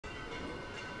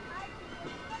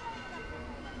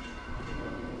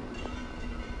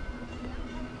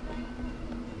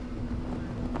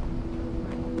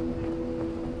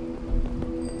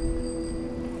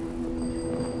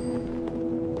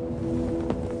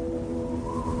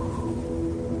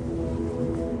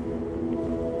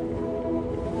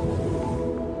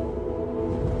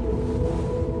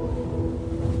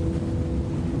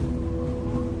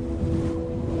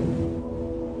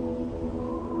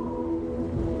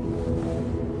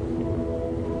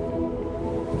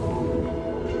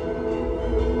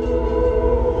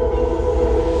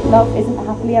love isn't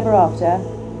happily ever after.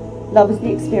 Love is the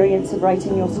experience of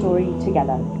writing your story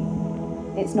together.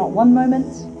 It's not one moment,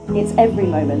 it's every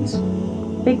moment.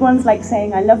 Big ones like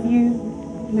saying I love you,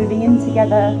 moving in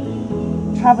together,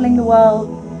 travelling the world,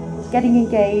 getting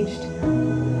engaged.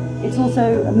 It's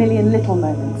also a million little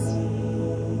moments.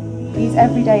 These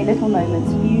everyday little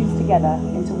moments fuse together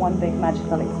into one big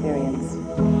magical experience.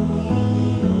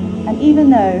 And even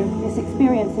though this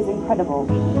experience is incredible,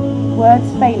 words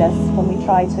fail us when we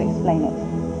try to explain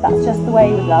it. That's just the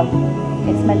way with love.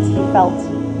 It's meant to be felt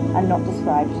and not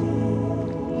described.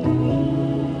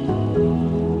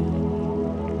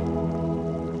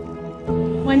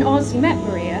 When Oz met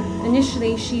Maria,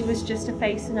 initially she was just a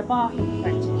face in a bar he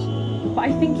frequented, but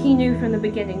I think he knew from the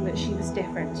beginning that she was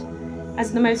different.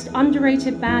 As the most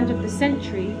underrated band of the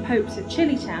century, Popes of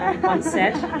Chilitown once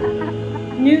said,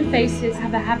 "New faces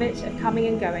have a habit of coming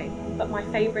and going, but my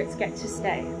favourites get to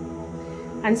stay."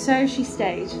 And so she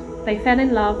stayed. They fell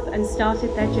in love and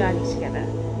started their journey together.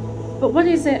 But what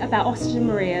is it about Austen and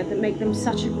Maria that make them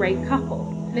such a great couple?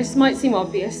 This might seem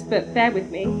obvious, but bear with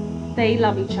me. They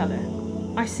love each other.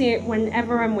 I see it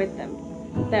whenever I'm with them.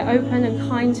 They're open and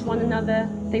kind to one another.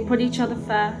 They put each other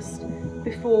first,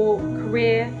 before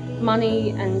career, money,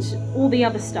 and all the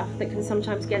other stuff that can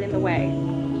sometimes get in the way.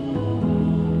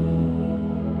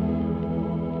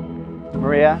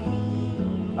 Maria,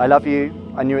 I love you.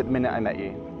 I knew it the minute I met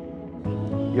you.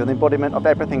 You're the embodiment of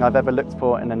everything I've ever looked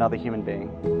for in another human being.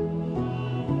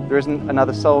 There isn't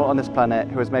another soul on this planet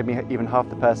who has made me even half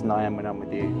the person I am when I'm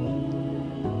with you.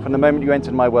 From the moment you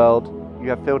entered my world, you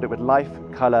have filled it with life,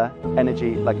 colour,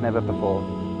 energy like never before.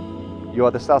 You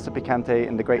are the salsa picante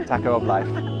in the great taco of life.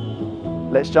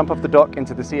 Let's jump off the dock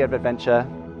into the sea of adventure.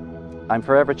 I'm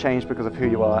forever changed because of who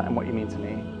you are and what you mean to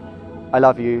me. I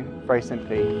love you, very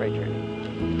simply, very truly.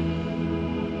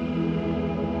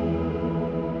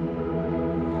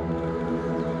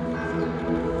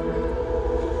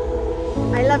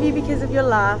 I love you because of your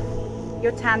laugh,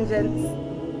 your tangents,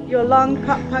 your long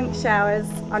pop-punk showers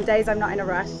on days I'm not in a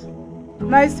rush.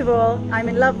 Most of all, I'm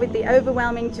in love with the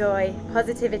overwhelming joy,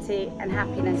 positivity and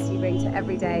happiness you bring to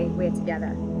every day we're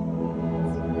together.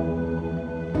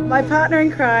 My partner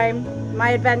in crime, my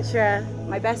adventurer,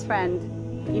 my best friend.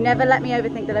 You never let me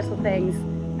overthink the little things,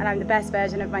 and I'm the best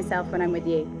version of myself when I'm with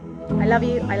you. I love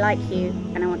you, I like you,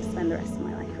 and I want to spend the rest of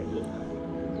my life with you.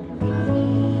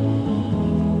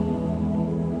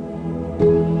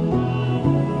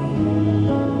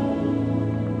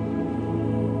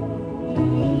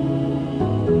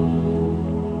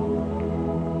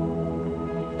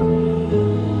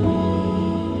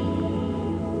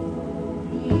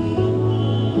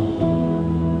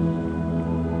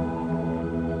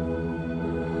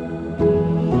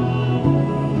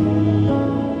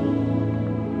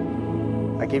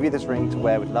 I give you this ring to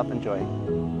wear with love and joy.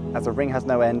 As a ring has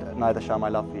no end, neither shall my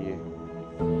love for you.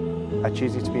 I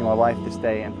choose you to be my wife this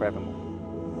day and forevermore.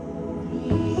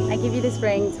 I give you this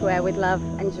ring to wear with love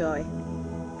and joy.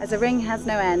 As a ring has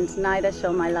no end, neither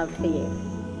shall my love for you.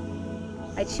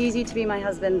 I choose you to be my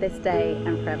husband this day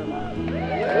and forevermore.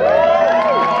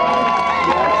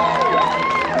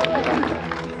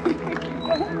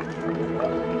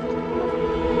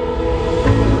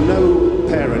 No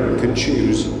parent can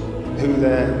choose who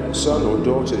their son or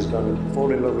daughter is going to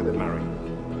fall in love with and marry.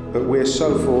 But we're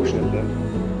so fortunate that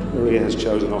Maria has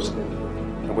chosen Austen,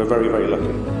 and we're very, very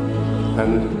lucky.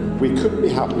 And we couldn't be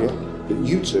happier that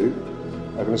you two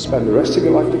are going to spend the rest of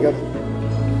your life together.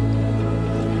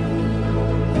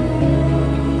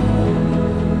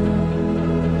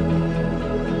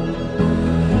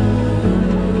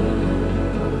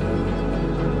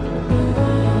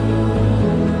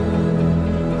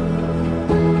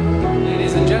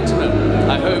 Ladies and gentlemen,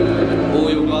 I hope all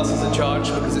your glasses are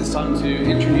charged because it's time to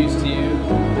introduce to you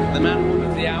the man and woman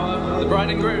of the hour, the bride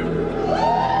and groom.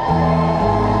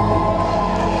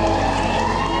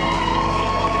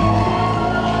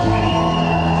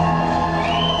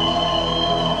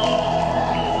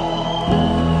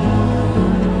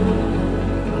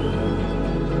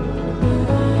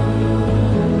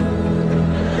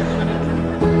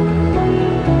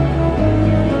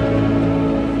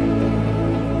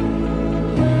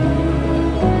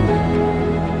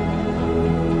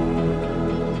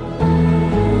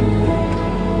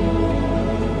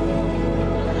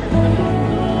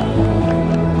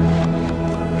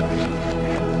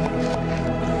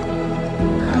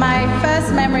 My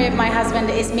first memory of my husband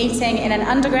is meeting in an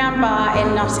underground bar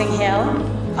in Notting Hill.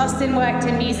 Austen worked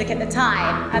in music at the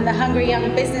time, and the hungry young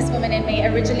businesswoman in me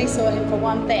originally saw him for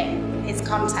one thing: his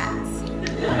contacts.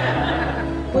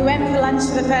 We went for lunch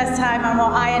for the first time on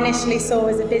what I initially saw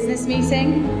as a business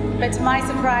meeting, but to my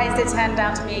surprise it turned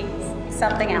out to be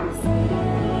something else.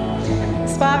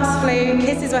 Sparks flew,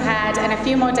 kisses were had, and a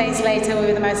few more days later we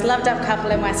were the most loved up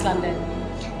couple in West London.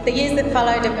 The years that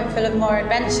followed have been full of more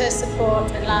adventure,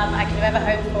 support and love I could have ever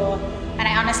hoped for, and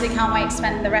I honestly can't wait to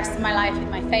spend the rest of my life with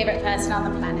my favourite person on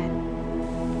the planet.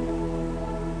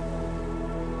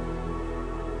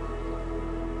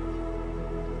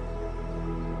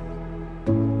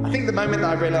 I think the moment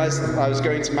that I realised that I was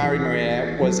going to marry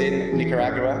Maria was in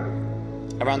Nicaragua.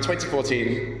 Around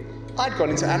 2014, I'd gone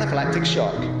into anaphylactic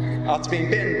shock after being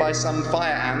bitten by some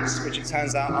fire ants, which it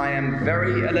turns out I am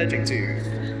very allergic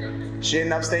to. She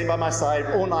ended up staying by my side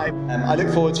all night. I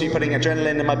look forward to putting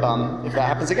adrenaline in my bum if that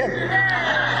happens again.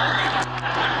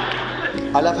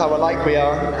 I love how alike we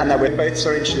are and that we're both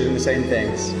so interested in the same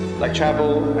things, like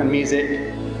travel and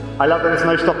music. I love that there's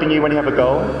no stopping you when you have a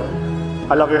goal.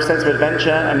 I love your sense of adventure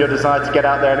and your desire to get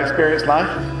out there and experience life.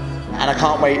 And I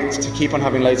can't wait to keep on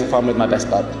having loads of fun with my best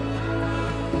bud.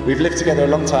 We've lived together a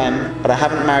long time, but I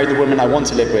haven't married the woman I want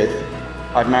to live with.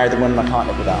 I've married the woman I can't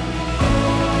live without.